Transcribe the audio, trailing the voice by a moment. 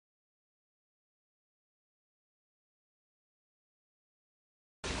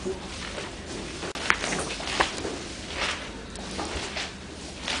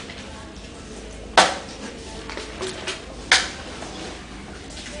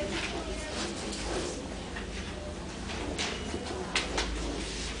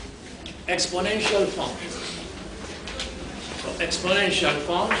Exponential functions. So exponential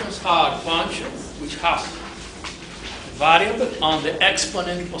functions are functions which have a variable on the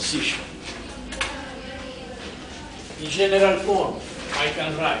exponent position. In general form, I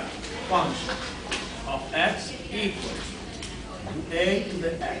can write function of x equals a to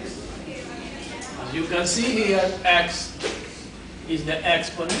the x. As you can see here, x is the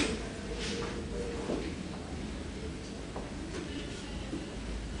exponent.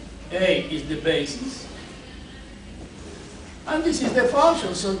 A is the basis. And this is the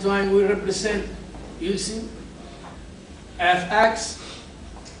function. Sometimes we represent using fx.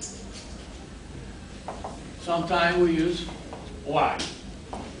 Sometimes we use y.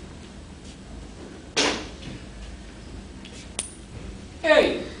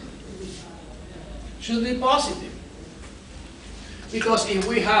 A should be positive. Because if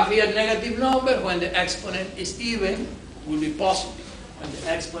we have here a negative number, when the exponent is even, it will be positive. When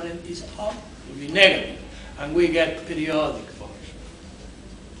the exponent is odd, it will be negative. And we get periodic function,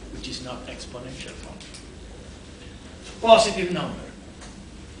 which is not exponential function. Positive number.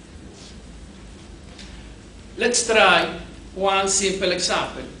 Let's try one simple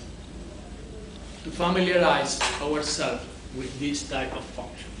example to familiarize ourselves with this type of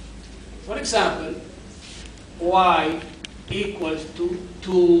function. For example, y equals to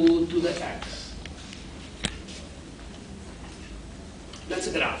 2 to the x. Let's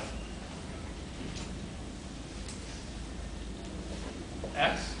graph.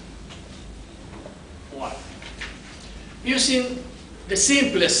 X, y. Using the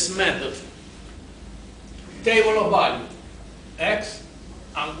simplest method, table of value, x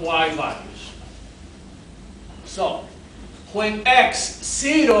and y values. So, when x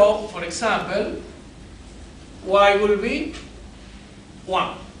 0, for example, y will be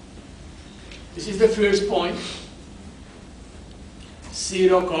 1. This is the first point.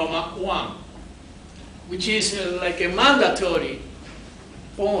 0, 1, which is like a mandatory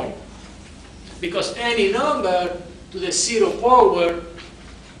point, because any number to the 0 power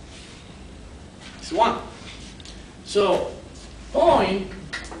is 1. So point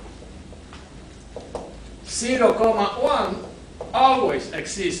 0, 1 always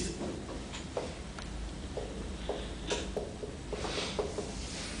exists.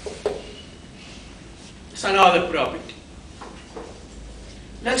 It's another property.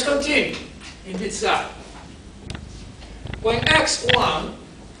 Let's continue in this side. When x1,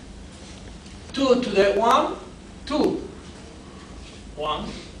 2 to the 1, 2. 1,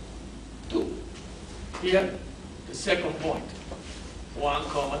 2. Here, the second point. 1,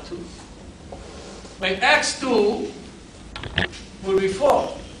 2. When x2 will be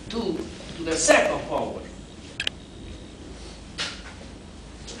 4, 2 to the second power.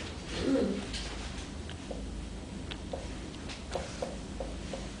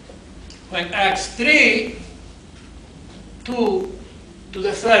 When x3, 2 to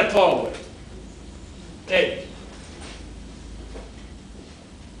the third power, 8.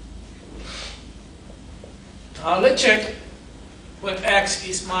 Now let's check when x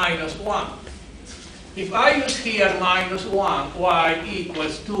is minus 1. If I use here minus 1, y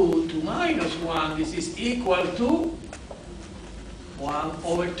equals 2 to minus 1, this is equal to 1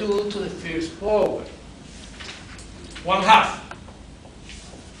 over 2 to the first power. 1/2.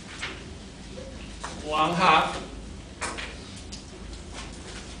 1/2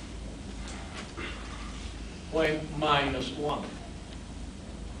 when minus 1.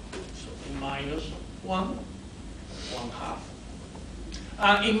 So in minus 1, 1/2.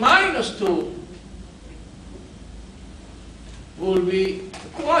 And in minus 2 will be a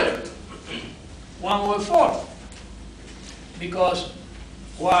quarter, 1 over 4. Because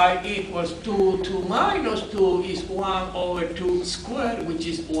y equals 2 to minus 2 is 1 over 2 squared, which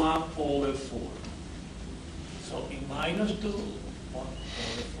is 1 over 4. So in minus 2, 1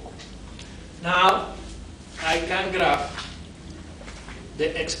 over 4. Now, I can graph the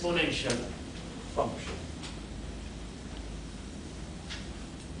exponential function.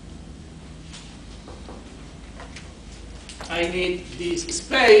 I need this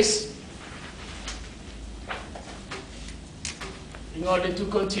space in order to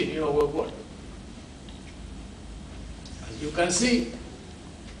continue our work. As you can see,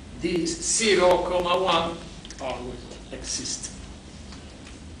 this 0, 1 always exists.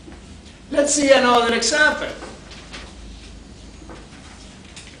 Let's see another example.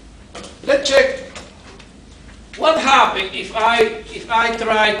 Let's check what happens if I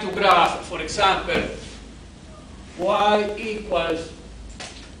try to graph, for example, y equals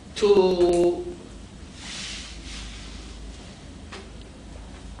to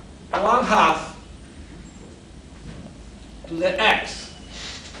 1/2 to the x.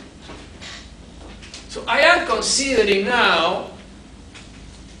 So I am considering now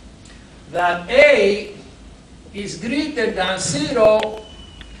that a is greater than 0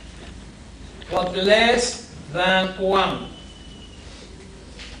 but less than 1.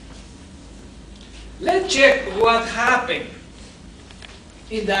 Let's check what happened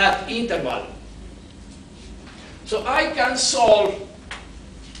in that interval. So I can solve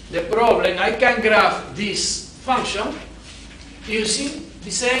the problem, I can graph this function using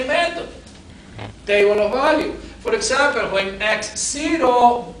the same method, table of value. For example, when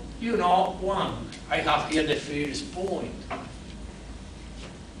x0, 1, I have here the first point.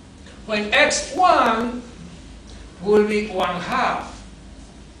 When x1 will be 1/2,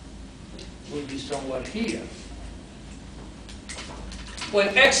 will be somewhere here.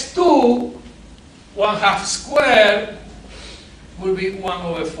 When x2, 1/2 squared, will be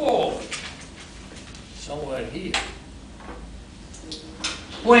 1/4, somewhere here.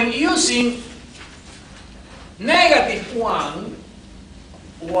 When using -1,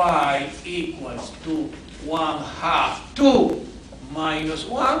 y equals to 1/2 2 minus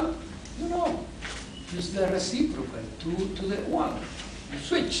 1, use the reciprocal, 2 to the 1. You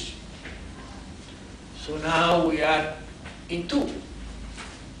switch. So now we are in 2.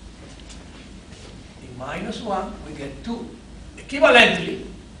 In -1, we get 2. Equivalently,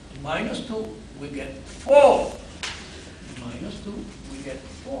 in -2, we get 4. In -2, we get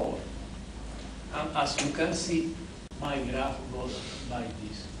 4. And as you can see, my graph goes by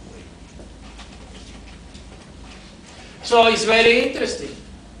this way. So it's very interesting.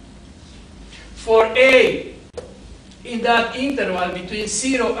 For a, in that interval between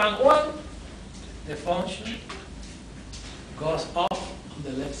 0 and 1, the function goes up on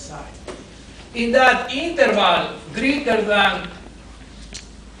the left side. In that interval greater than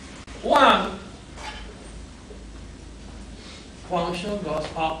 1, function goes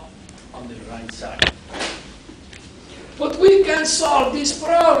up on the right side. But we can solve this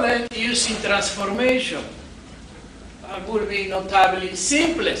problem using transformation. That would be notably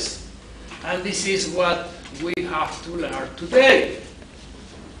simplest. And this is what we have to learn today.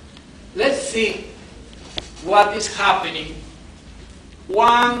 Let's see what is happening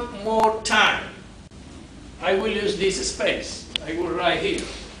one more time. I will use this space. I will write here.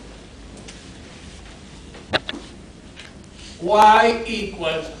 Y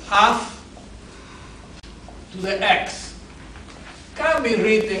equals 1/2 to the x. Can be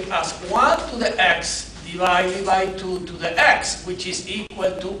written as 1 to the x divided by 2 to the x, which is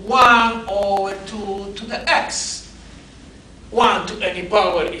equal to 1/2 to the x. 1 to any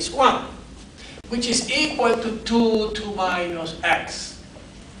power is 1, which is equal to 2 to minus x.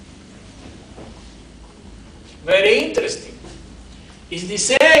 Very interesting. It's the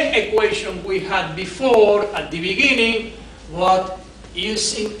same equation we had before at the beginning, but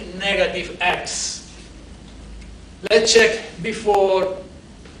using negative x. Let's check before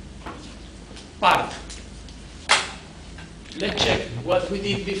part. Let's check what we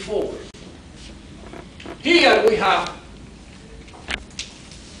did before. Here we have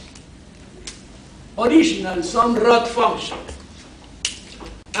original some rod function.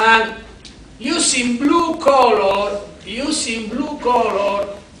 And using blue color,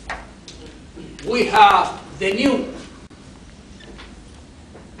 we have the new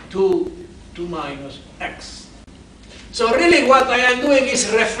 2 minus x. So really what I am doing is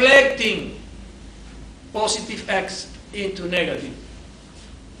reflecting positive x into negative.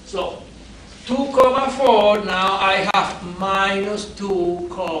 So 2,4, now I have minus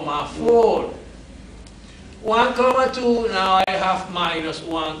 2,4. 1,2, now I have minus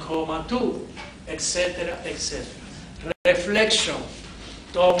 1,2, etc., etc. Reflection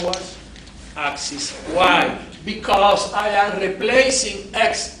towards axis y, because I am replacing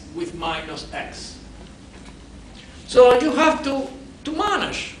x with minus x. So you have to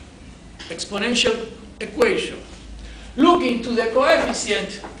manage exponential equation. Look into the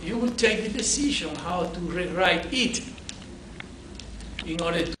coefficient, you will take the decision how to rewrite it in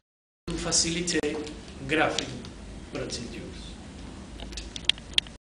order to facilitate graphing procedure.